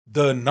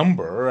the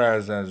number,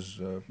 as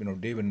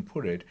David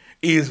put it,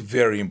 is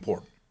very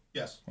important.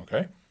 Yes.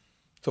 Okay,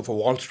 so for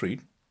Wall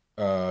Street,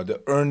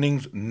 the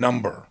earnings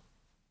number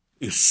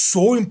is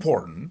so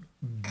important.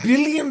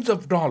 Billions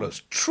of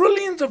dollars,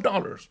 trillions of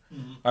dollars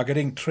are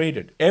getting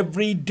traded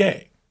every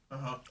day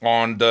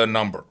on the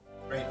number.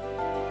 Right.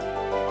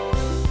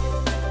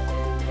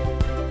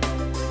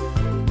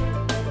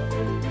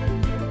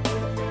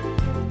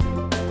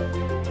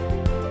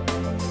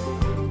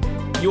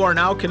 You are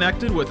now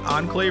connected with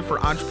Enclave for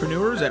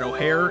Entrepreneurs at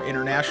O'Hare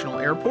International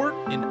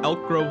Airport in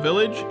Elk Grove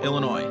Village,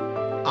 Illinois.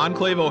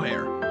 Enclave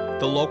O'Hare,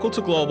 the local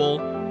to global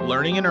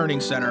learning and earning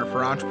center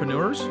for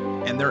entrepreneurs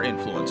and their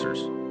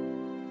influencers.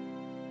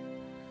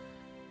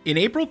 In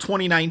April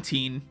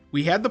 2019,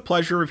 we had the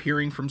pleasure of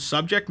hearing from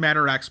subject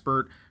matter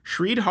expert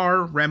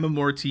Sridhar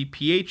Ramamurthy,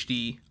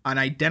 PhD, on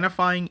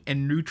identifying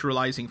and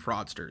neutralizing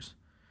fraudsters.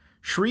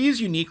 Sri is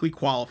uniquely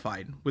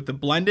qualified with a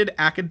blended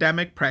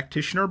academic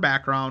practitioner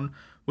background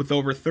with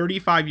over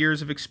 35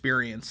 years of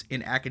experience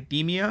in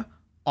academia,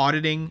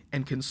 auditing,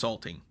 and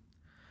consulting.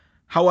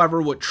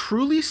 However, what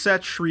truly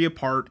sets Sri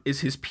apart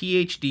is his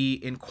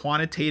PhD in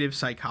quantitative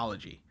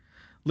psychology.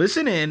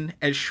 Listen in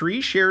as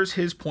Sri shares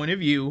his point of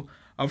view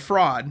of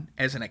fraud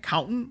as an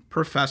accountant,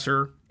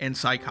 professor, and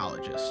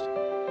psychologist.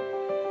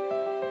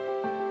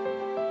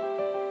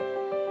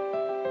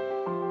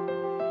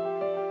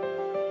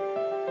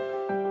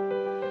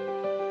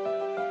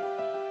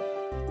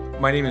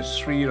 My name is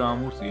Sri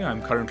Ramamurthy.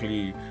 I'm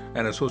currently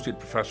an associate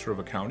professor of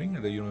accounting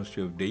at the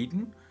University of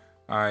Dayton.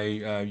 I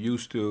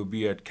used to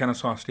be at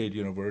Kennesaw State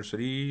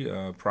University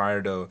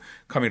prior to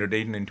coming to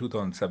Dayton in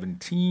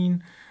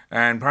 2017.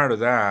 And prior to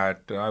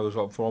that, I was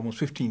for almost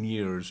 15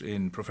 years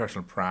in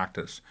professional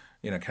practice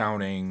in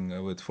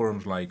accounting with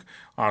firms like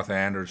Arthur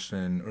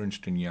Andersen,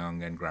 Ernst &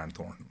 Young, and Grant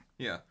Thornton.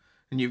 Yeah,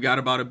 and you've got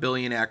about 1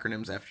 billion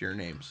acronyms after your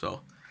name,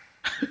 so...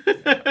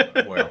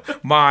 Well,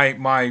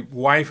 my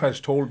wife has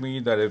told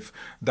me that if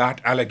that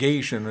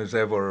allegation is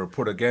ever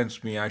put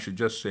against me, I should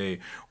just say,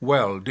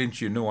 well, didn't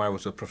you know I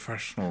was a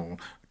professional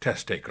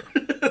test taker?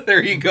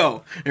 There you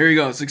go.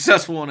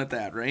 Successful one at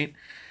that, right?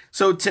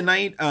 So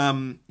tonight,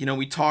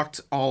 we talked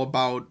all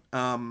about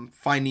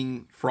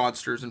finding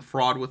fraudsters and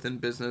fraud within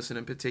business, and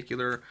in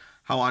particular,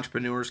 how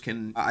entrepreneurs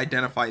can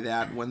identify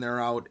that when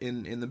they're out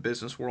in the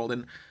business world.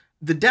 And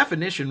the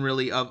definition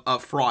really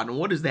of fraud, and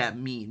what does that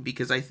mean?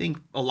 Because I think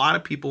a lot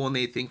of people, when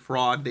they think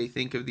fraud, they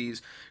think of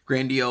these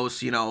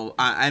grandiose,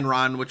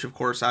 Enron, which of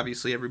course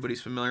obviously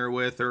everybody's familiar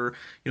with, or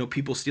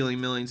people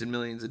stealing millions and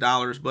millions of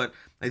dollars. But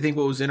I think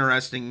what was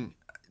interesting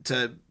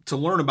to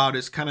learn about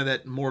is kind of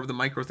that more of the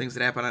micro things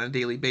that happen on a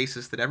daily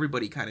basis that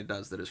everybody kind of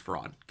does that is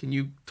fraud. Can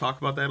you talk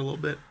about that a little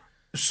bit?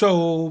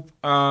 So,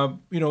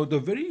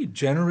 the very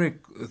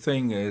generic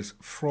thing is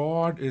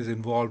fraud is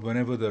involved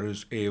whenever there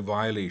is a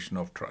violation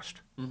of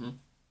trust. Mm-hmm.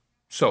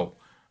 So,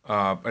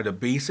 at a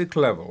basic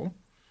level,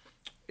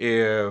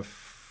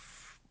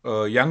 if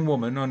a young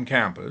woman on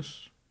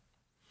campus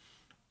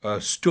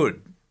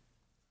stood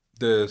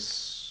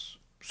this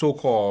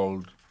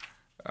so-called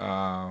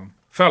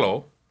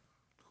fellow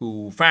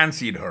who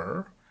fancied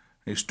her,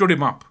 he stood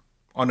him up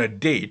on a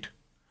date,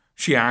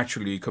 she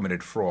actually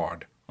committed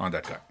fraud on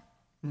that guy.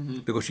 Mm-hmm.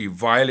 Because she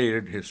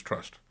violated his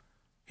trust.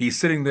 He's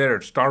sitting there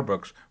at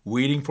Starbucks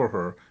waiting for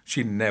her.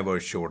 She never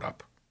showed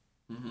up.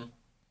 Mm-hmm.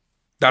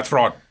 That's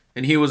fraud.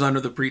 And he was under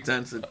the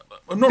pretense that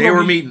they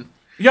were meeting.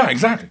 Yeah,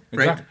 exactly.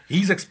 Right?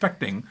 He's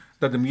expecting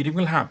that the meeting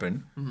will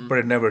happen, but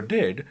it never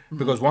did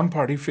because one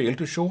party failed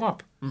to show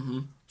up. Mm-hmm.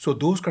 So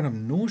those kind of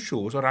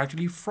no-shows are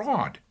actually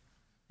fraud.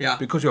 Yeah.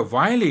 Because you're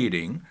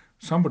violating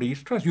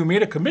somebody's trust. You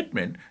made a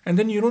commitment, and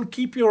then you don't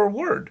keep your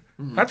word.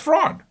 Mm-hmm. That's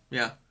fraud.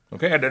 Yeah.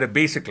 Okay, at a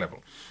basic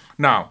level.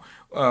 Now,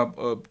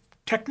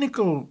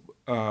 technical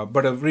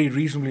but a very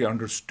reasonably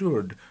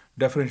understood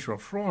definition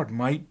of fraud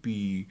might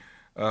be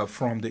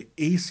from the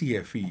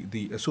ACFE,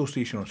 the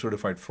Association of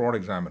Certified Fraud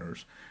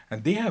Examiners,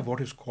 and they have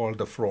what is called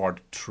the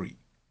fraud tree.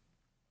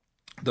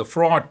 The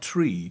fraud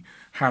tree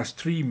has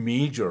 3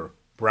 major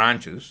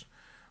branches.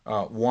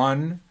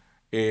 One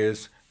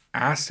is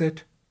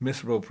asset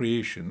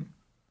misappropriation,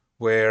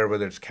 where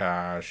whether it's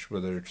cash,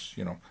 whether it's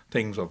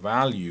things of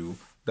value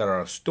that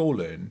are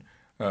stolen.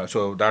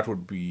 So that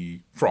would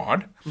be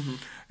fraud. Mm-hmm.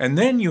 And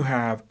then you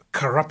have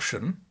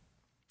corruption,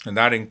 and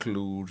that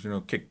includes,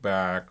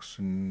 kickbacks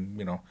and,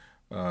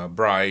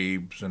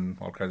 bribes and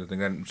all kinds of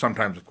things. And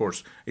sometimes, of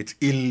course, it's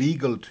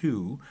illegal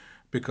too,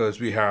 because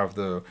we have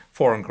the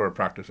Foreign Corrupt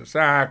Practices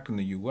Act in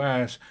the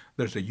U.S.,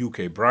 there's the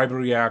U.K.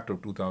 Bribery Act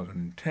of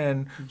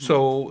 2010. Mm-hmm.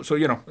 So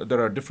there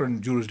are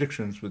different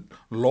jurisdictions with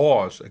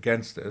laws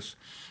against this.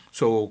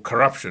 So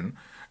corruption.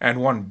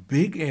 And one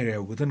big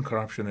area within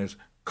corruption is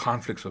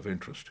conflicts of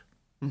interest.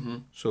 Mm-hmm.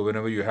 So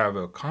whenever you have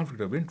a conflict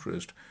of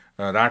interest,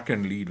 that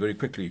can lead very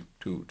quickly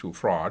to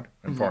fraud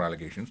and fraud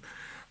allegations.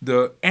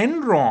 The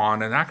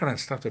Enron and that kind of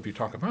stuff that we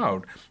talk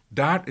about,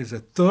 that is a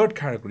third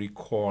category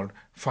called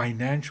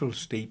financial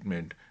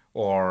statement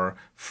or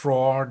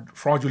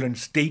fraudulent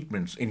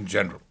statements in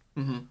general.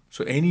 Mm-hmm.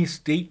 So any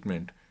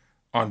statement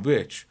on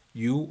which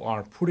you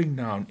are putting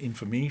down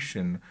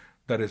information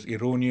that is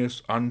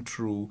erroneous,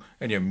 untrue,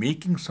 and you're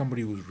making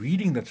somebody who's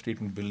reading that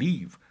statement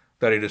believe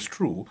that it is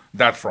true,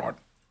 that's fraud.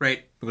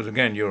 Right. Because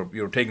again,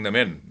 you're taking them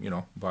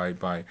in,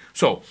 by.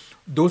 So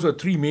those are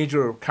three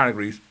major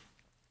categories.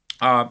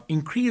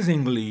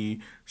 Increasingly,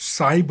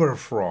 cyber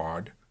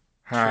fraud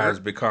has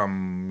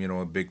become,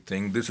 a big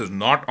thing. This is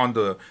not on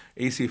the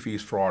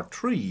ACFE's fraud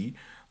tree,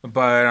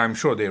 but I'm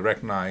sure they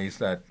recognize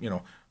that,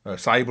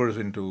 cyber is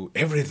into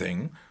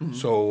everything.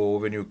 So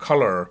when you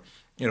color,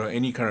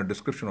 any kind of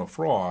description of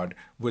fraud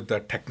with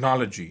the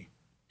technology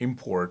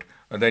import,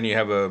 and then you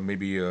have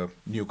maybe a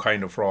new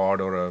kind of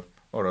fraud or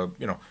a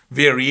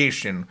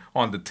variation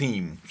on the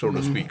theme, so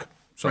to speak.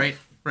 So,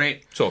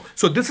 Right. So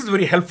this is a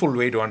very helpful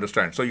way to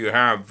understand. So you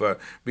have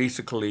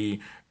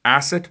basically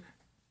asset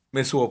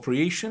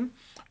misappropriation,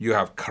 you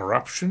have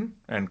corruption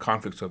and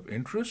conflicts of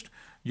interest,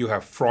 you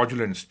have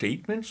fraudulent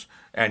statements,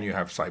 and you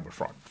have cyber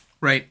fraud.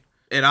 Right.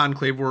 At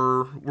Enclave,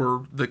 we're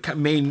the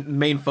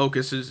main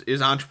focus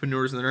is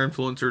entrepreneurs and their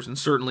influencers, and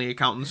certainly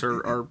accountants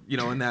are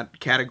in that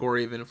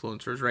category of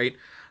influencers, right?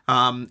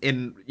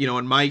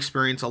 In my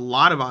experience, a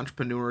lot of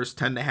entrepreneurs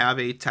tend to have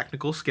a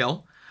technical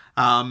skill,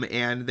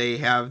 and they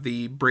have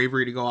the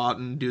bravery to go out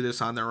and do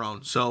this on their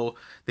own. So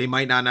they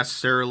might not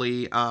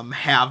necessarily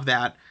have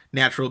that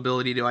natural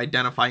ability to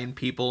identify in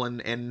people,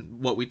 and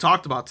what we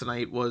talked about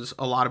tonight was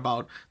a lot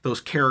about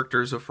those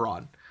characters of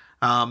fraud.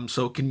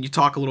 So can you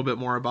talk a little bit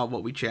more about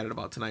what we chatted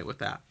about tonight with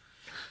that?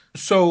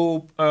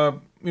 So,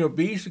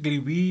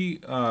 basically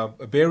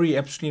Barry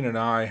Epstein and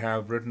I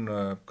have written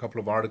a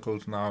couple of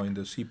articles now in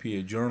the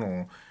CPA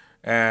Journal,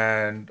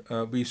 and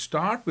we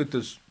start with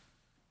this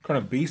kind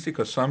of basic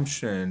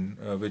assumption,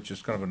 which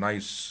is kind of a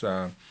nice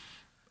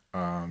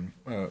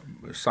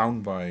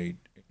soundbite.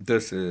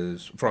 This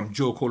is from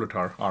Joe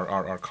Kolatar,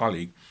 our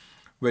colleague,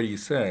 where he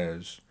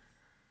says,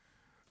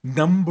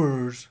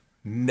 numbers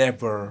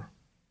never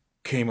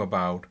came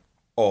about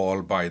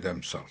all by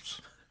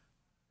themselves.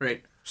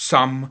 Right.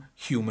 Some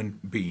human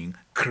being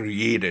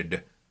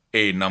created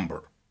a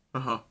number.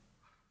 Uh-huh.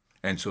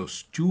 And so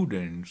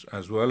students,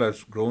 as well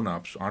as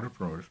grown-ups,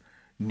 entrepreneurs,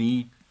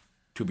 need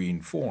to be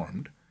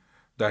informed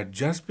that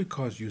just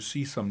because you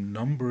see some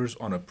numbers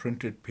on a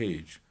printed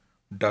page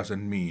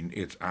doesn't mean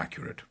it's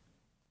accurate.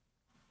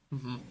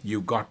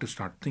 You got to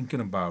start thinking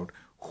about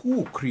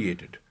who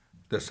created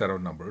the set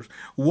of numbers,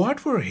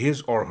 what were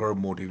his or her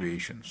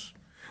motivations,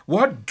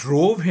 what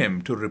drove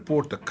him to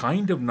report the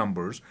kind of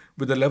numbers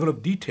with the level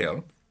of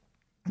detail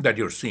that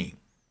you're seeing.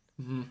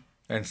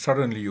 And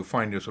suddenly you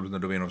find yourself in the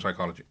domain of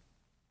psychology.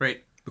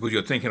 Right. Because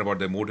you're thinking about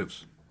their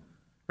motives.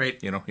 Right.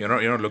 You're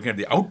not looking at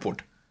the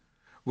output.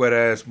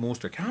 Whereas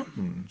most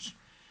accountants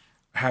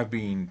have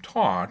been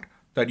taught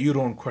that you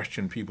don't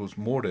question people's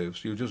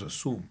motives, you just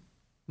assume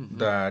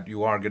that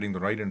you are getting the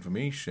right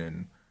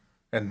information,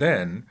 and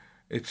then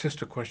it's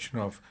just a question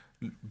of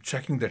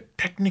checking the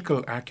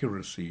technical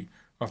accuracy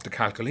of the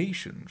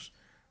calculations.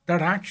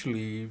 That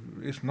actually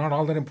is not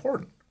all that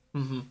important.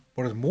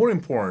 What is more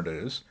important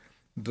is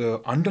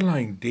the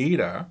underlying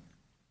data,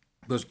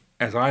 because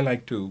as I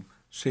like to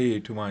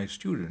say to my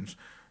students,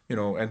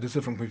 and this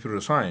is from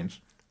computer science,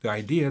 the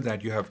idea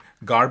that you have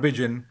garbage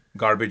in,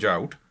 garbage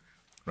out,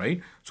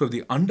 right? So if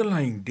the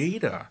underlying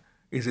data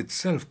is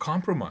itself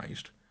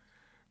compromised,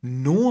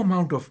 no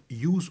amount of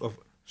use of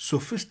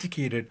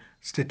sophisticated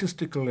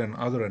statistical and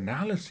other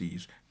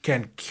analyses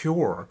can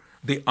cure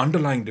the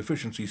underlying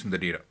deficiencies in the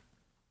data.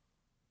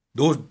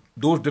 Those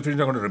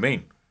deficiencies are going to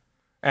remain.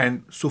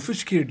 And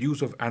sophisticated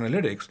use of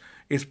analytics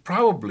is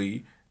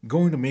probably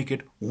going to make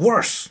it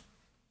worse,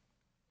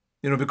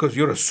 because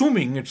you're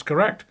assuming it's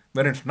correct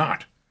when it's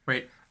not.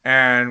 Right.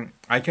 And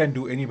I can't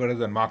do any better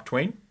than Mark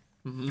Twain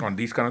on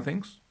these kind of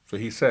things. So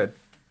he said,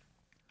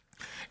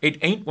 it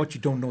ain't what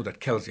you don't know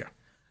that kills you.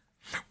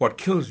 What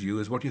kills you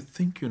is what you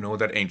think you know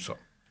that ain't so.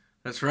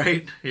 That's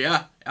right.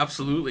 Yeah,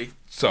 absolutely.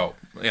 So,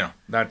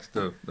 that's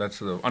the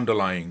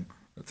underlying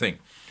thing.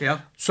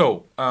 Yeah.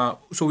 So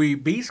we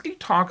basically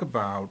talk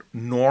about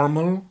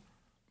normal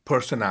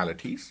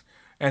personalities,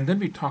 and then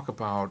we talk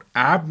about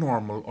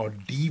abnormal or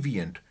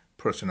deviant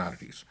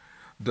personalities.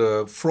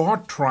 The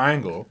fraud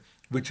triangle,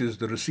 which is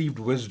the received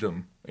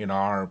wisdom in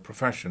our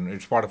profession,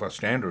 it's part of our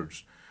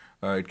standards.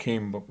 It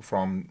came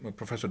from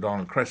Professor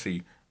Donald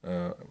Cressy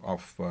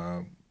of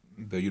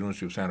the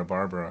University of Santa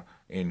Barbara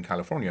in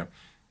California.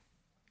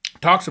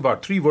 Talks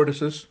about three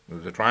vertices.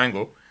 There's a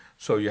triangle.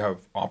 So you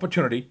have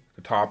opportunity at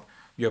the top.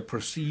 You have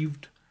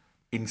perceived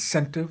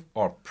incentive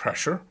or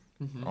pressure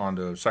on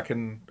the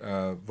second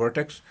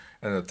vertex.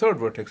 And the third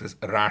vertex is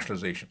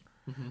rationalization.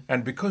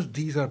 And because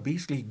these are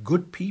basically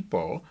good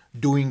people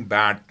doing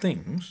bad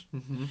things,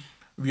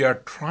 we are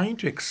trying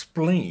to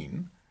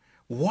explain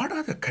what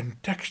are the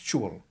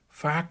contextual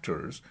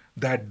factors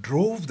that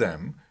drove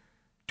them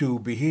to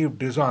behave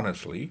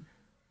dishonestly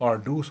or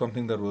do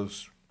something that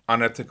was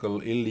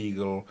unethical,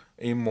 illegal,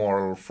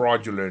 immoral,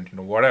 fraudulent,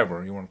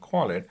 whatever you want to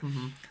call it.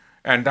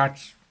 And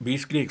that's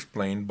basically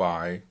explained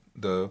by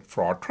the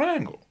fraud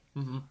triangle.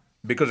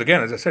 Because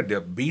again, as I said, the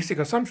basic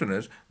assumption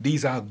is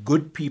these are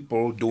good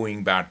people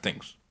doing bad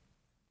things.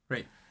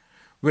 Right.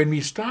 when we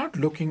start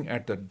looking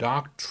at the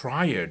dark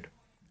triad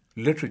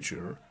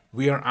literature,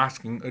 we are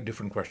asking a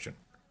different question.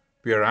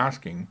 We are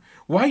asking,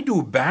 why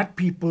do bad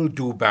people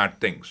do bad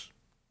things?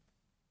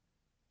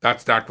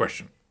 That's that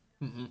question.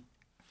 Mm-hmm.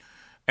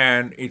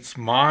 And it's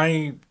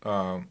my,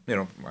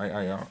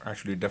 I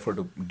actually defer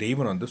to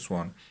David on this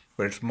one,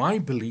 but it's my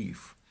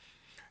belief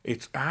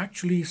it's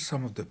actually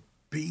some of the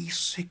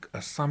basic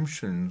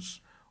assumptions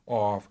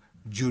of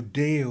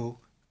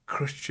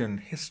Judeo-Christian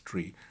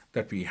history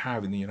that we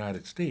have in the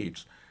United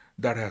States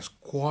that has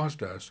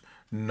caused us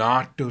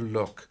not to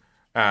look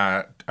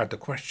at the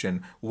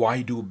question,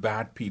 why do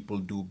bad people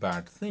do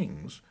bad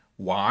things?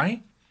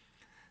 Why?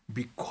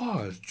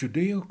 Because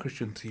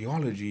Judeo-Christian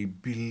theology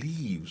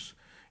believes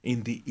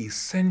in the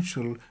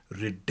essential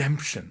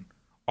redemption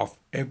of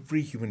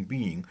every human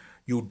being.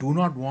 You do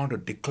not want to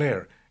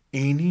declare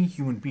any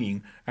human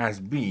being as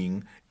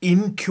being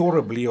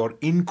incurably or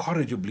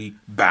incorrigibly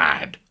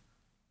bad.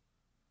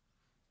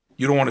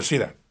 You don't want to say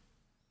that.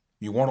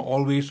 You want to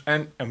always,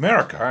 and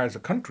America as a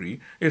country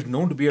is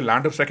known to be a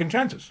land of second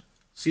chances.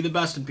 See the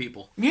best in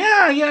people.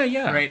 Yeah.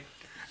 Right.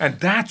 And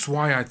that's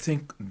why I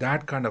think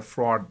that kind of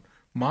fraud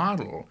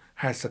model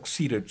has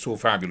succeeded so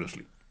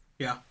fabulously.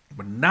 Yeah.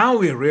 But now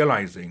we're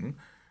realizing,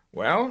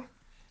 well,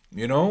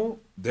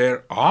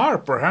 there are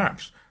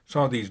perhaps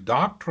some of these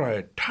dark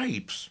triad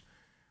types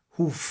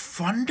who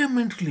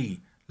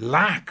fundamentally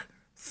lack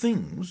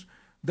things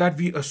that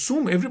we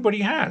assume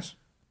everybody has.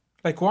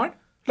 Like what?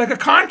 Like a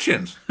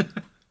conscience.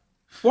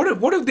 What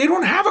if they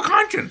don't have a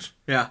conscience?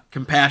 Yeah,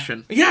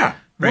 compassion. Yeah.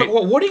 Right.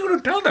 What are you going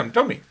to tell them?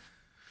 Tell me.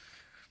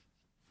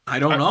 I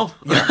don't know.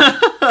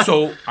 Yeah.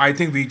 So I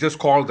think we just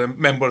call them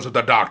members of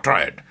the dark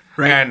triad.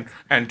 Right.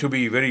 And to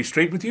be very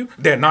straight with you,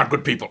 they're not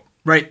good people.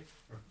 Right.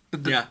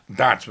 Yeah.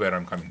 That's where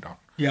I'm coming down.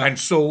 Yeah. And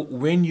so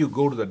when you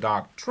go to the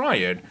dark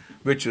triad,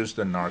 which is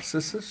the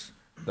narcissists,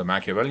 the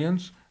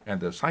Machiavellians, and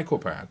the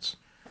psychopaths,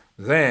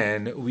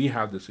 then we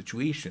have the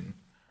situation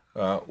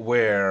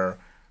where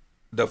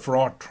the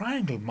fraud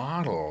triangle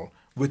model,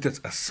 with its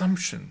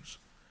assumptions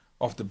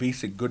of the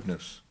basic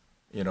goodness,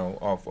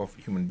 of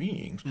human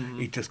beings,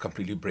 it just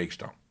completely breaks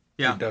down.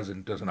 Yeah.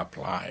 It doesn't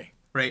apply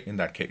Right. in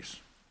that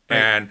case. Right.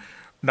 And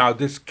now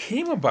this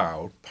came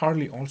about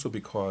partly also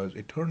because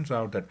it turns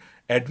out that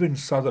Edwin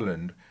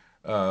Sutherland,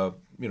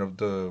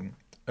 the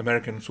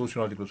American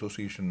Sociological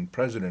Association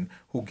president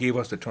who gave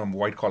us the term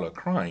white-collar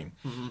crime,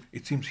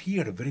 it seems he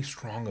had a very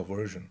strong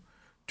aversion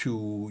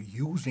to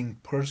using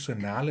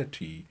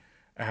personality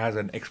as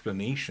an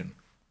explanation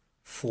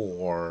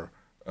for,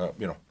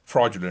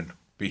 fraudulent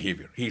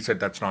behavior. He said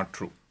that's not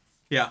true.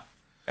 Yeah.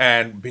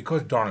 And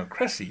because Donald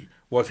Cressy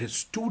was his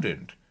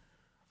student,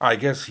 I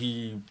guess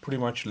he pretty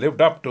much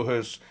lived up to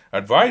his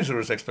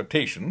advisor's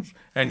expectations,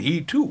 and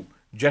he too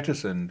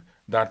jettisoned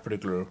that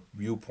particular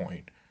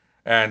viewpoint.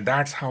 And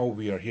that's how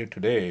we are here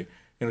today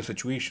in a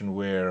situation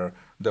where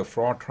the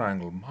fraud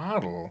triangle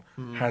model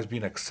has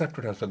been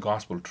accepted as the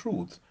gospel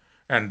truth,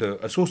 and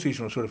the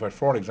Association of Certified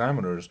Fraud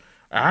Examiners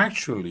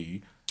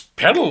actually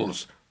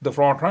peddles the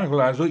fraud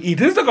triangle as though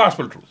it is the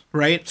gospel truth.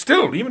 Right.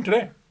 Still, even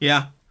today.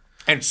 Yeah.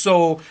 And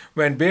so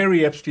when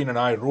Barry Epstein and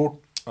I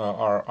wrote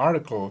our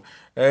article,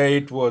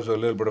 it was a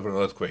little bit of an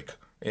earthquake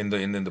in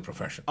the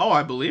profession. Oh,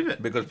 I believe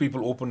it. Because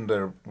people opened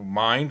their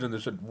minds and they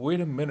said,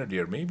 wait a minute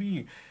here,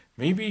 maybe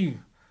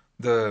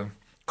the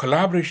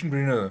collaboration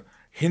between a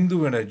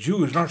Hindu and a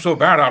Jew is not so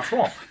bad after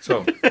all.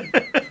 So.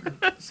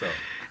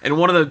 And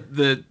one of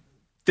the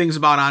things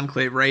about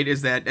Enclave, right,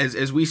 is that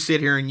as we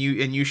sit here and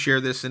you share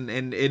this, and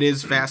it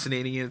is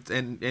fascinating,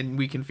 and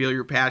we can feel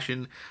your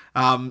passion.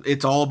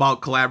 It's all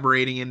about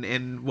collaborating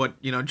and what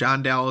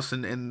John Dallas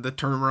and the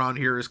term around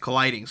here is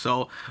colliding.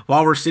 So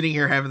while we're sitting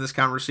here having this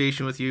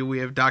conversation with you, we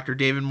have Dr.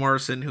 David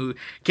Morrison, who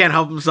can't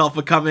help himself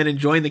but come in and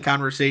join the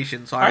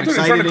conversation. So I'm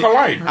excited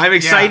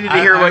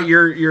to hear what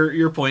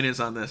your point is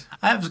on this.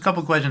 I have a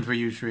couple questions for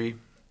you, Sri.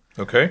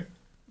 Okay.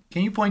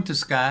 Can you point to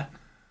Scott?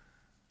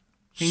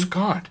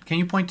 Scott. Can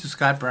you point to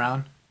Scott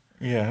Brown?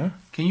 Yeah.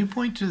 Can you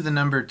point to the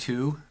number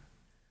 2?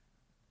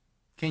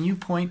 Can you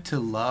point to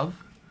love?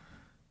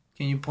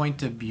 Can you point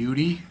to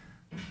beauty?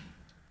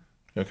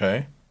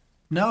 Okay.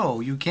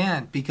 No, you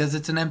can't, because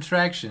it's an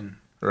abstraction.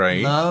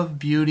 Right. Love,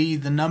 beauty,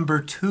 the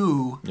number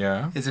 2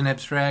 is an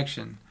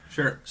abstraction.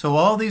 Sure. So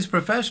all these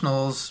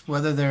professionals,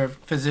 whether they're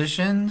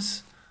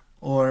physicians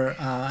or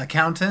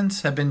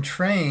accountants, have been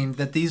trained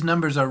that these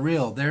numbers are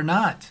real. They're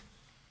not.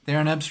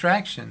 They're an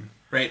abstraction.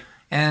 Right.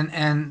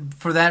 And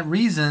for that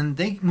reason,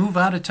 they move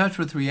out of touch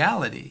with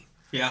reality.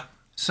 Yeah.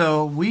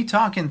 So we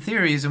talk in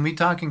theories and we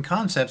talk in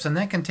concepts, and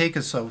that can take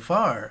us so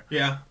far.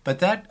 Yeah. But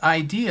that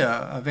idea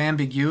of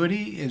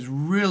ambiguity is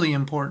really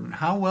important.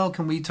 How well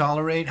can we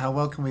tolerate? How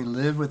well can we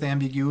live with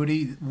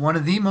ambiguity? One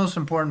of the most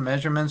important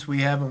measurements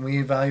we have when we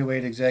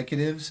evaluate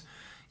executives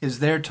is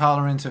their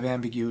tolerance of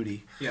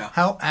ambiguity. Yeah.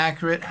 How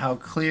accurate, how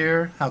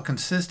clear, how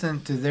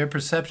consistent do their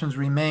perceptions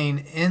remain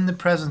in the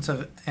presence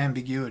of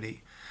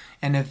ambiguity?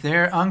 And if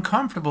they're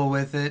uncomfortable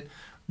with it,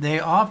 they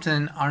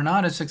often are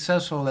not as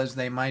successful as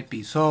they might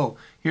be. So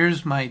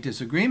here's my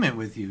disagreement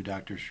with you,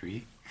 Dr.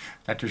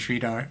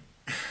 Sridhar.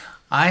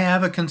 I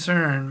have a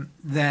concern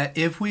that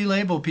if we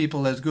label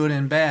people as good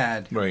and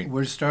bad, Right.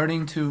 we're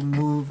starting to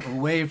move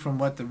away from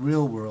what the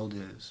real world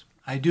is.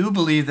 I do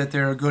believe that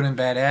there are good and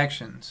bad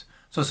actions.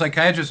 So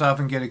psychiatrists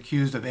often get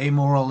accused of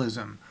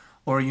amoralism,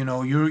 or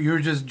you're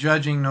just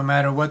judging no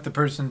matter what the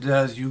person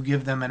does, you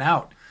give them an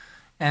out.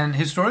 And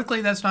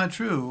historically, that's not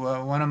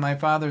true. One of my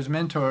father's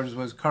mentors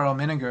was Carl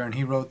Miniger, and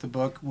he wrote the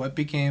book "What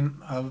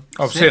Became of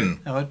Sin."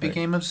 What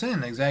Became of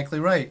Sin? Exactly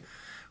right.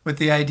 With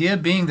the idea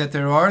being that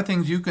there are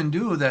things you can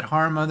do that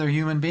harm other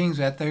human beings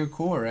at their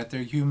core, at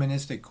their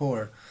humanistic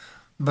core.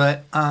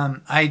 But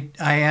I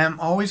am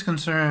always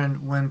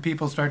concerned when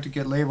people start to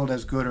get labeled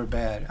as good or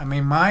bad. I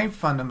mean, my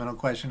fundamental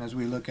question as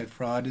we look at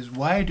fraud is,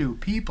 why do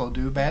people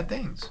do bad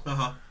things?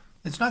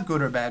 It's not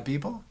good or bad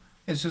people.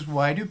 It's just,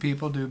 why do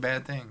people do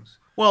bad things?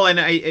 Well,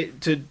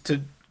 and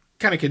to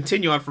kind of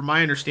continue on from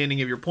my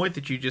understanding of your point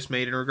that you just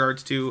made in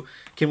regards to,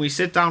 can we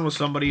sit down with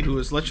somebody who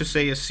is, let's just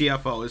say, a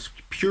CFO, is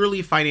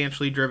purely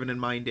financially driven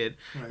and minded,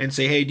 and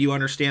say, hey, do you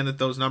understand that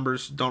those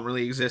numbers don't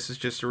really exist? It's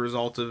just a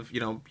result of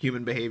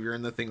human behavior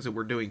and the things that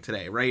we're doing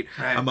today, right?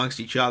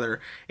 Amongst each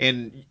other.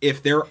 And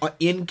if they're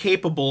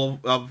incapable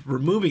of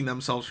removing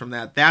themselves from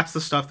that, that's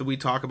the stuff that we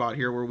talk about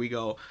here, where we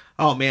go,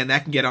 oh man,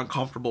 that can get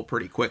uncomfortable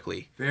pretty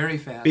quickly, very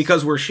fast,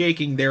 because we're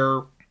shaking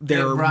their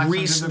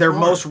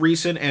most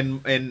recent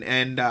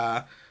and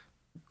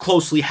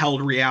closely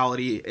held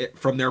reality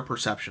from their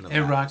perception of it.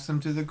 It rocks them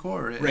to the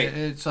core. Right.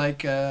 It's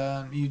like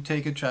you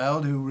take a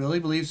child who really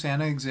believes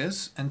Santa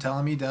exists and tell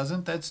him he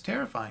doesn't. That's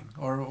terrifying.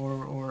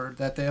 Or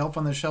that the elf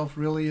on the shelf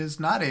really is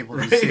not able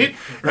to see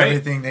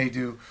everything they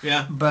do.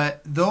 Yeah.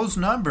 But those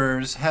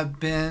numbers have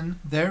been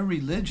their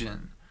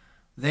religion.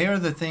 They are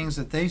the things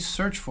that they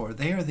search for.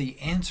 They are the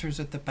answers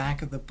at the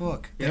back of the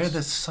book. Yes. They're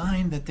the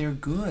sign that they're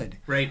good.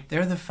 Right.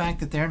 They're the fact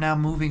that they're now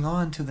moving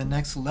on to the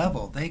next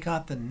level. They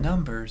got the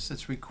numbers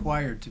that's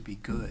required to be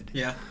good.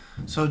 Yeah.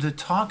 So to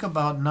talk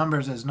about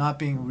numbers as not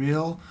being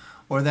real,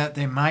 or that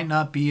they might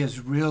not be as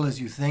real as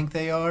you think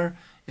they are,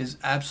 is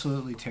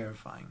absolutely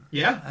terrifying.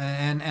 Yeah.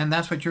 And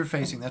that's what you're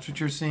facing. That's what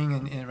you're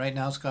seeing in right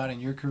now, Scott,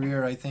 in your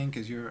career, I think,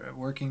 as you're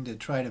working to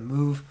try to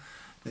move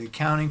the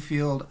accounting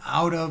field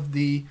out of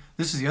this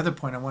is the other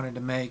point I wanted to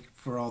make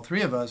for all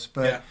three of us,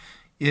 but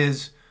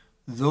is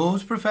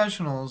those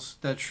professionals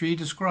that Sri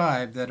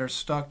described that are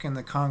stuck in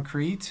the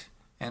concrete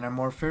and are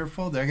more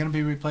fearful, they're going to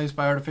be replaced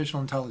by artificial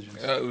intelligence.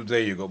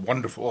 There you go.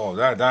 Wonderful. Oh,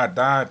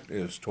 that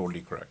is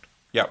totally correct.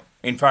 Yeah.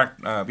 In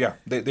fact,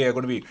 they are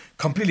going to be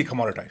completely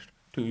commoditized,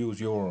 to use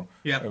your...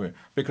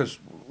 because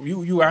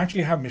you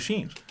actually have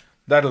machines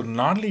that will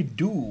not only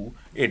do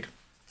it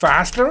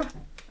faster,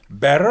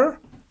 better,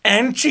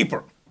 and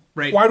cheaper.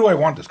 Right. Why do I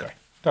want this guy?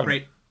 Tell me.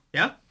 Right.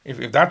 Yeah.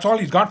 If that's all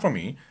he's got for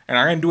me, and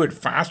I can do it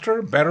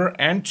faster, better,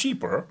 and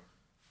cheaper,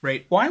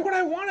 right? Why would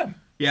I want him?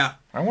 Yeah.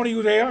 I want to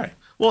use AI.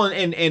 Well,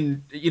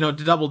 and to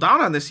double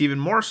down on this even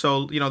more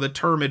so, the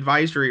term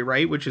advisory,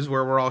 right, which is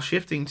where we're all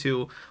shifting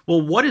to.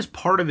 Well, what is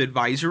part of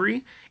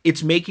advisory?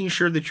 It's making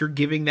sure that you're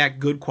giving that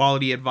good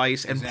quality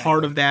advice, and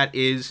part of that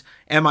is,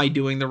 am I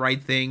doing the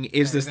right thing?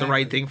 Is this the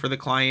right thing for the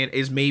client?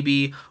 Is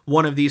maybe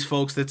one of these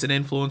folks that's an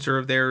influencer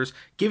of theirs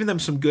giving them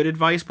some good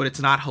advice, but it's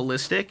not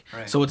holistic.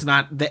 Right. So it's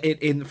not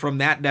from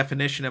that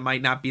definition, it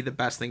might not be the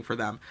best thing for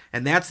them.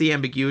 And that's the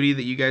ambiguity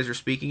that you guys are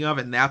speaking of,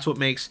 and that's what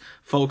makes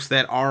folks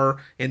that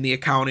are in the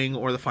accounting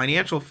or the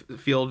financial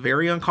field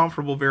very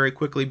uncomfortable very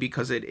quickly,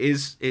 because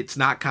it's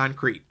not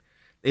concrete.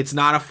 It's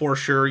not a for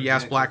sure,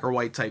 yes, black or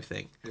white type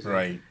thing.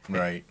 Right.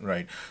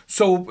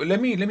 So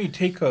let me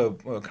take a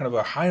kind of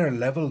a higher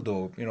level,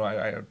 though.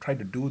 I try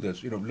to do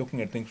this, looking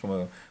at things from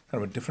a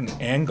kind of a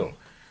different angle.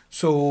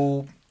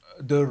 So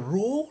the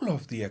role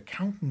of the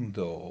accountant,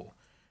 though,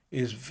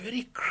 is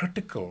very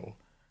critical.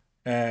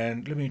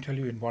 And let me tell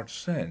you in what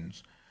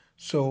sense.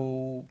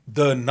 So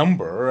the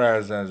number,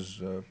 as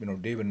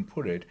David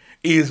put it,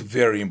 is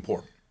very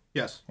important.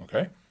 Yes.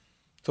 Okay.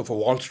 So for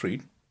Wall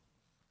Street,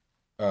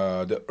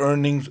 the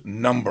earnings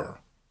number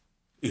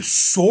is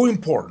so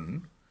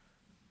important.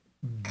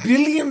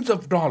 Billions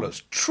of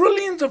dollars,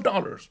 trillions of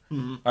dollars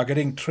are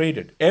getting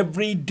traded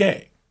every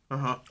day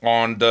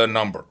on the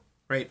number.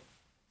 Right.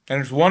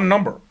 And it's one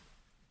number,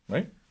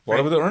 right?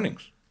 Whatever the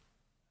earnings.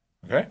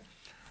 Okay?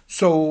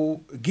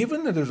 So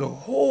given that there's a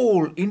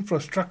whole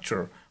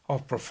infrastructure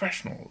of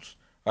professionals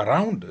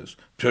around us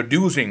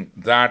producing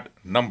that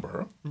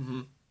number,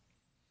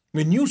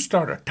 when you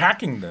start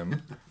attacking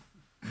them,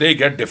 they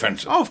get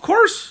defensive. Oh, of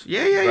course.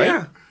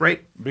 Yeah.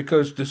 Right.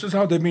 Because this is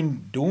how they've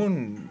been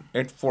doing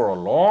it for a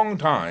long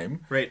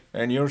time. Right.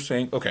 And you're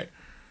saying, okay,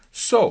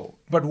 so,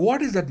 but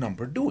what is that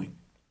number doing?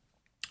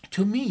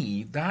 To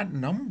me, that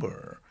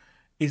number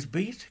is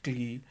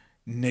basically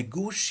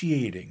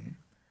negotiating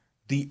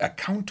the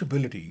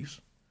accountabilities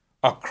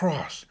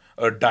across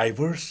a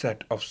diverse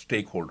set of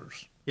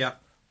stakeholders. Yeah.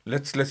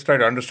 Let's try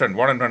to understand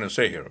what I'm trying to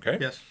say here, okay?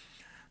 Yes.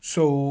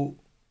 So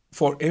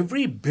for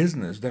every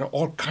business, there are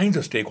all kinds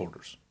of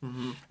stakeholders.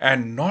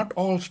 And not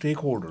all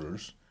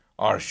stakeholders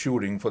are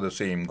shooting for the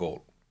same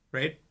goal.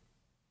 Right.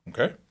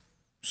 Okay?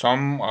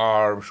 Some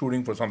are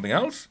shooting for something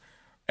else,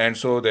 and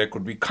so there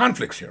could be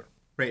conflicts here.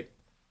 Right.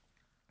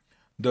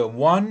 the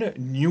one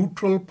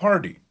neutral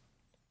party,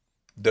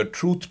 the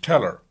truth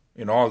teller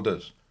in all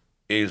this,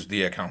 is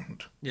the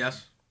accountant.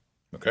 Yes.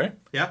 Okay?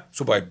 Yeah.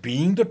 So by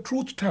being the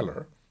truth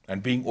teller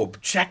and being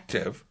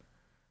objective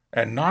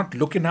and not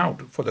looking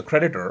out for the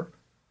creditor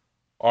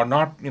or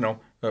not,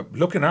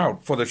 looking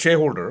out for the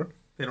shareholder.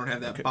 They don't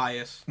have that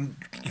bias.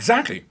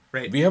 Exactly.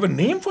 Right. We have a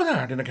name for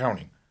that in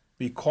accounting.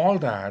 We call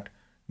that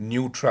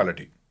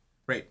neutrality.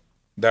 Right.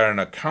 That an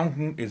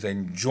accountant is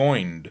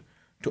enjoined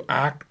to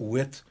act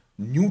with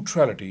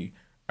neutrality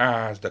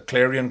as the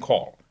clarion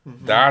call.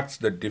 That's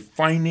the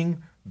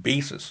defining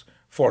basis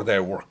for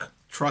their work.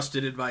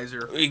 Trusted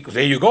advisor.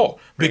 There you go.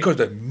 Because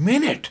the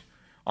minute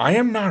I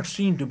am not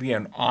seen to be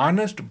an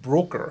honest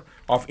broker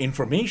of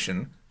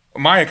information,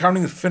 my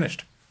accounting is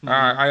finished.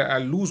 I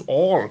lose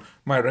all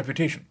my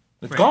reputation.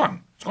 It's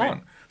gone. It's gone.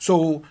 Right.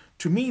 So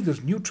to me,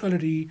 this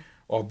neutrality,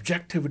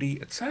 objectivity,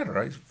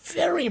 etc., is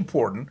very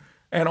important.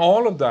 And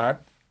all of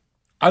that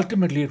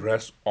ultimately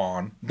rests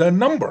on the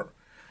number.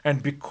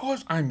 And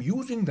because I'm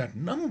using that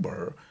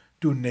number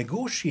to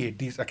negotiate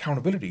these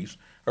accountabilities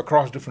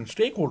across different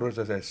stakeholders,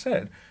 as I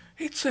said,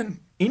 it's an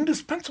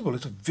indispensable,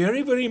 it's a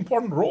very, very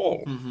important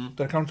role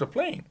that accountants are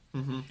playing.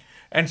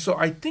 And so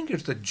I think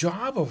it's the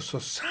job of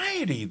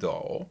society,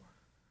 though,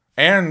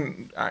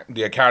 and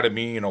the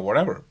academy,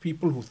 whatever,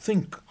 people who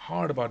think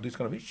hard about these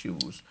kind of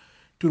issues,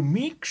 to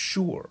make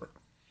sure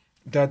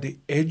that the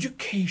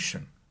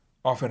education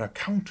of an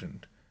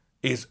accountant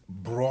is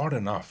broad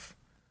enough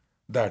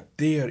that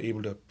they are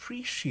able to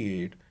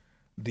appreciate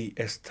the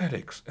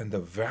aesthetics and the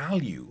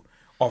value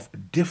of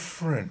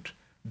different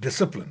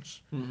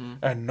disciplines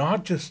and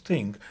not just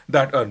think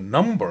that a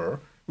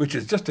number, which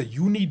is just a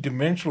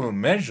unidimensional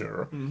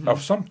measure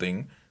of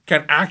something,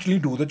 can actually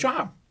do the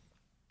job.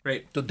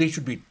 Right. So they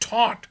should be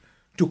taught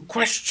to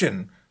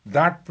question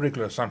that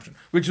particular assumption,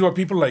 which is what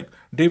people like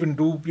David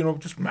do,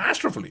 just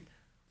masterfully.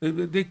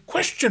 They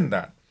question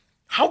that.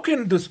 How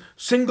can this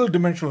single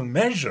dimensional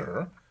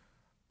measure,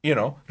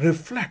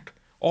 reflect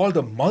all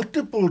the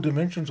multiple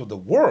dimensions of the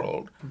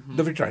world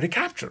that we try to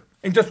capture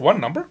in just one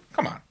number?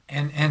 Come on.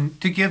 And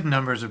to give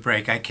numbers a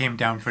break, I came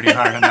down pretty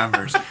hard on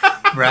numbers,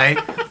 right?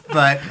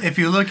 But if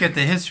you look at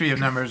the history of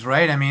numbers,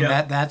 right? I mean,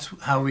 that's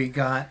how we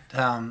got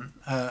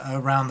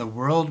around the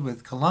world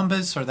with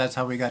Columbus, or that's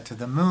how we got to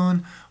the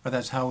moon, or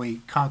that's how we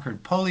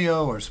conquered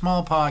polio or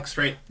smallpox.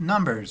 Right.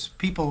 Numbers,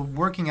 people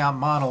working out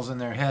models in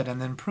their head and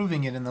then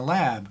proving it in the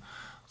lab.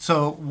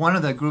 So one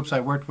of the groups I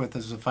worked with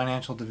is the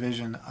financial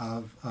division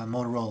of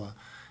Motorola.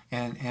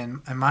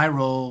 And my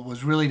role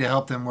was really to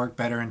help them work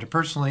better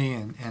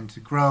interpersonally and to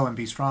grow and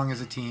be strong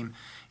as a team.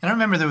 And I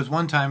remember there was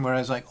one time where I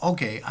was like,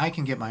 okay, I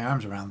can get my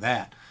arms around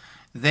that.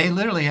 They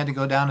literally had to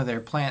go down to their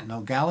plant in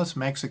Nogales,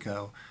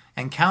 Mexico,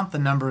 and count the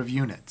number of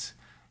units.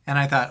 And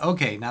I thought,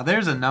 okay, now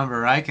there's a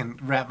number I can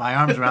wrap my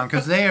arms around,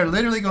 because they are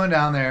literally going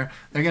down there.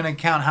 They're going to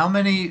count how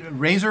many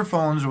Razor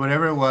phones or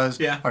whatever it was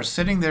are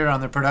sitting there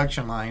on the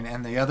production line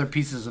and the other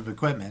pieces of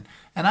equipment.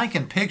 And I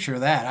can picture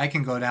that. I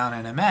can go down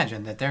and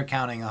imagine that they're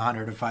counting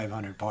 100 or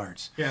 500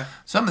 parts. Yeah.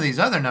 Some of these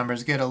other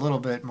numbers get a little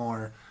bit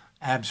more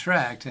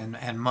abstract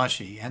and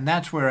mushy. And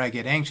that's where I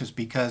get anxious,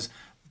 because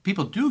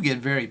people do get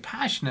very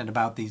passionate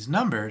about these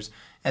numbers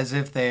as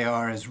if they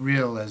are as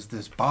real as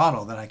this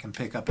bottle that I can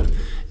pick up.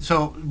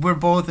 So we're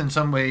both in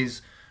some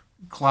ways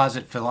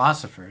closet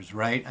philosophers,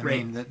 right? I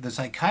mean, the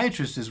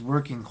psychiatrist is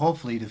working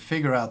hopefully to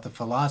figure out the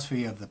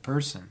philosophy of the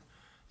person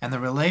and the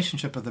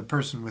relationship of the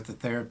person with the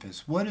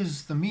therapist. What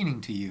is the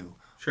meaning to you?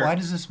 Sure. Why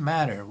does this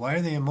matter? Why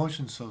are the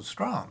emotions so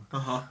strong?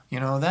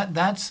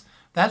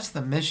 That's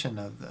the mission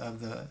of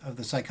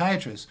the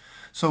psychiatrist.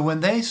 So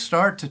when they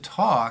start to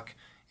talk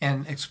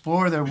and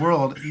explore their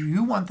world,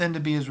 you want them to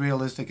be as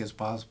realistic as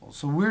possible.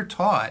 So we're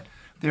taught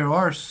there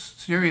are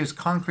serious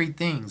concrete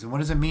things. And what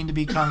does it mean to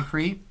be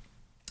concrete?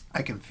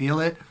 I can feel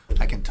it,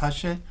 I can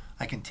touch it,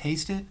 I can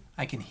taste it,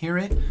 I can hear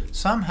it.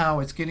 Somehow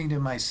it's getting to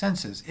my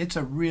senses. It's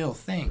a real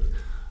thing.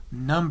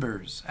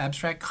 Numbers,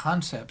 abstract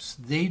concepts,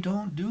 they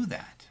don't do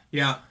that.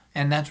 Yeah.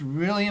 And that's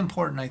really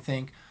important, I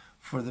think,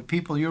 for the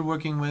people you're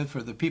working with,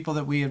 for the people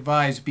that we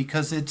advise,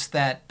 because it's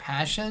that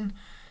passion,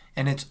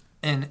 and it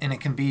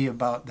can be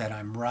about that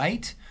I'm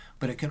right,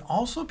 but it can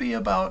also be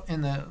about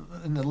in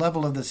the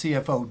level of the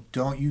CFO,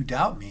 don't you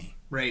doubt me.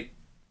 Right.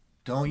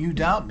 Don't you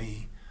doubt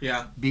me.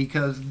 Yeah.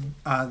 Because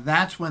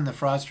that's when the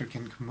fraudster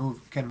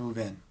can move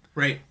in.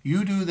 Right.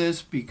 You do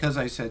this because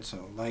I said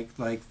so. Like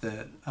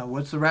the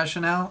what's the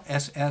rationale?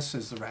 SS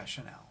is the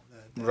rationale.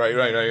 Right.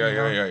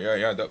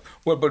 Yeah.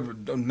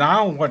 But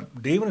now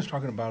what David is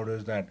talking about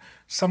is that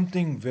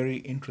something very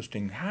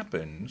interesting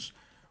happens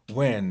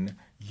when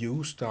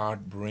you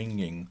start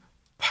bringing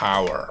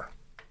power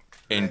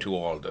into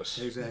all this.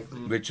 Exactly.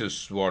 Which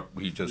is what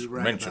he just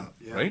mentioned,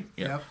 right?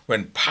 Yeah. Yep.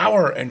 When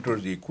power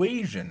enters the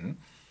equation,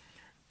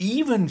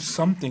 even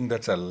something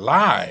that's a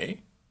lie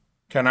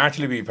can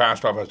actually be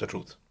passed off as the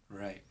truth.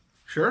 Right.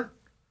 Sure.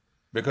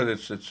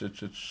 Because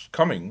it's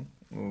coming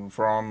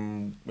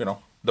from,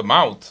 the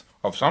mouth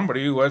of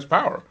somebody who has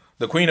power.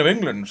 The Queen of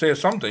England says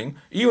something,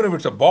 even if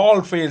it's a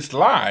bald-faced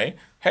lie,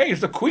 hey,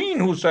 it's the Queen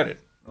who said it.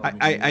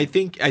 I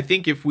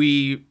think if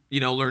we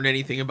learned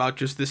anything about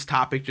just this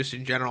topic just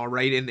in general,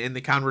 right, and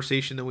the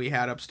conversation that we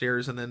had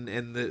upstairs, and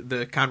then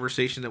the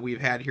conversation that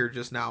we've had here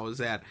just now, is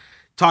that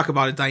talk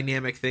about a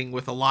dynamic thing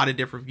with a lot of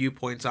different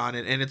viewpoints on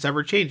it, and it's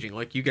ever changing,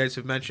 like you guys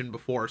have mentioned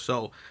before.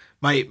 So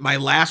my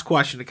last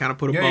question to kind of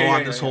put a bow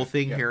on this whole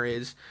thing here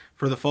is,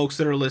 for the folks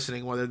that are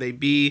listening, whether they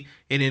be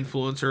an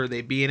influencer or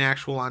they be an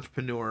actual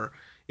entrepreneur,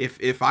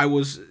 if I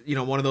was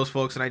one of those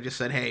folks and I just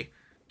said, hey,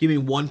 give me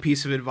one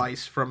piece of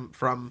advice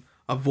from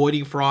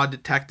avoiding fraud,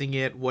 detecting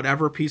it,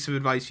 whatever piece of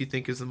advice you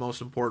think is the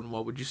most important,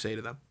 what would you say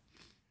to them?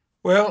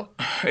 Well,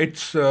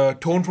 it's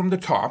tone from the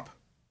top,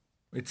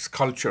 it's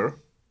culture,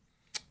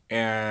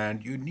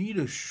 and you need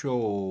to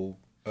show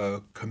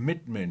a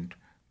commitment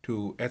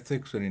to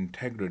ethics and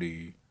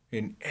integrity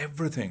in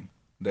everything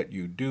that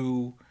you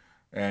do,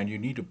 and you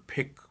need to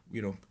pick,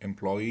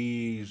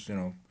 employees,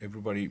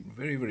 everybody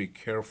very, very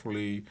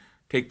carefully,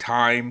 take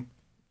time,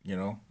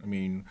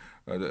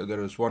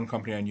 there was one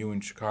company I knew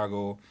in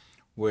Chicago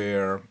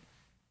where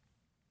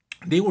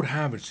they would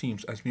have, it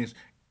seems,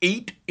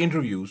 8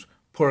 interviews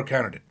per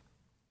candidate.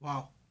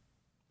 Wow.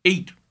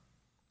 8.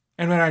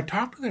 And when I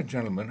talked to that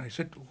gentleman, I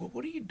said,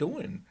 what are you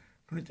doing?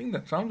 Don't you think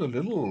that sounds a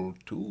little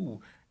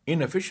too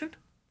inefficient?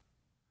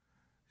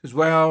 He says,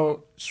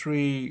 well,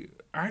 Sri,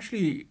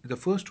 actually, the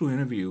first 2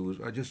 interviews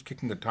are just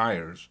kicking the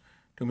tires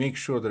to make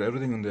sure that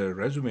everything in their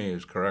resume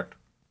is correct.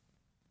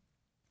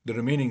 The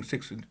remaining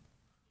 6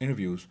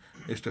 interviews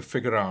is to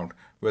figure out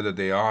whether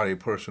they are a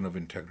person of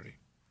integrity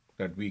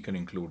that we can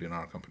include in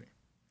our company.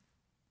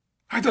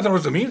 I thought that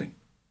was amazing.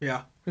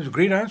 Yeah. It was a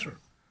great answer.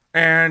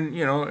 And,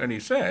 and he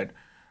said,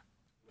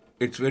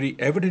 it's very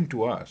evident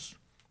to us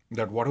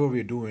that whatever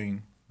we're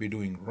doing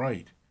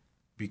right,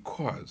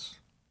 because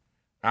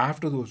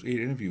after those 8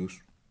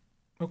 interviews,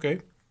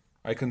 okay,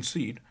 I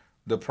concede,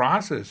 the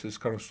process is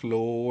kind of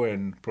slow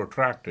and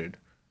protracted,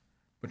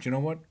 but you know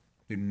what?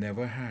 We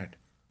never had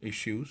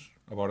issues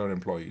about our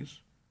employees.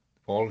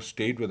 All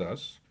stayed with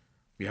us.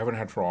 We haven't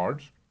had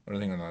frauds or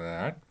anything like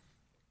that.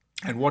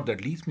 And what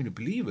that leads me to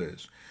believe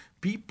is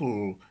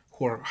people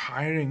who are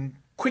hiring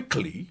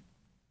quickly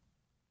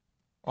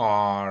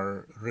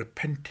are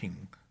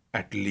repenting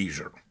at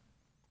leisure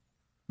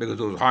because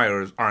those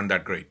hires aren't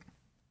that great.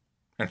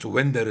 And so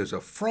when there is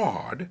a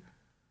fraud,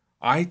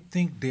 I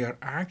think they are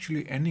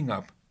actually ending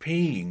up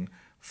paying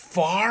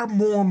far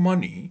more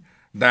money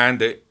than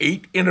the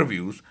 8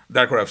 interviews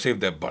that could have saved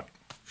their butt.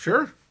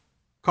 Sure.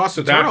 Cost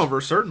of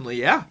turnover, certainly,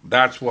 yeah.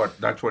 That's what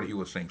he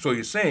was saying. So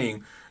he's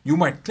saying you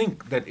might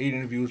think that 8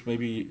 interviews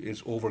maybe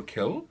is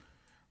overkill,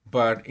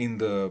 but in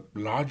the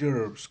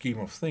larger scheme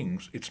of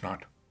things, it's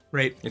not.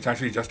 Right. It's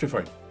actually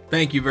justified.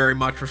 Thank you very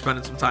much for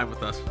spending some time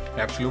with us.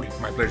 Absolutely.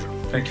 My pleasure.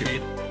 Thank you.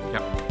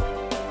 Yeah.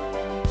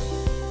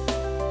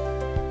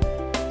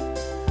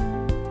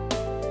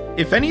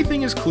 If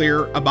anything is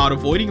clear about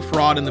avoiding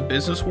fraud in the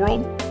business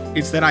world,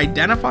 it's that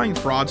identifying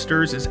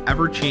fraudsters is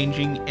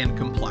ever-changing and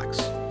complex.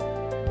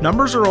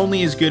 Numbers are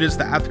only as good as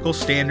the ethical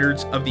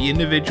standards of the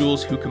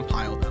individuals who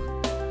compile them.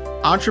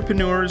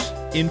 Entrepreneurs,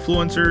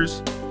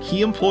 influencers,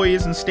 key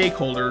employees, and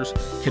stakeholders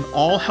can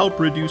all help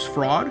reduce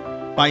fraud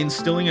by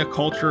instilling a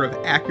culture of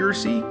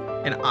accuracy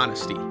and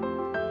honesty.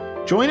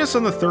 Join us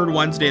on the 3rd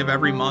Wednesday of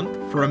every month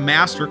for a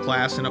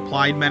masterclass in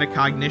applied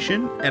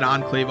metacognition at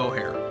Enclave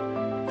O'Hare.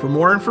 For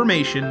more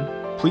information,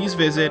 please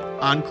visit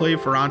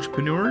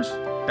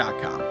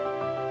enclaveforontrepreneur's.com.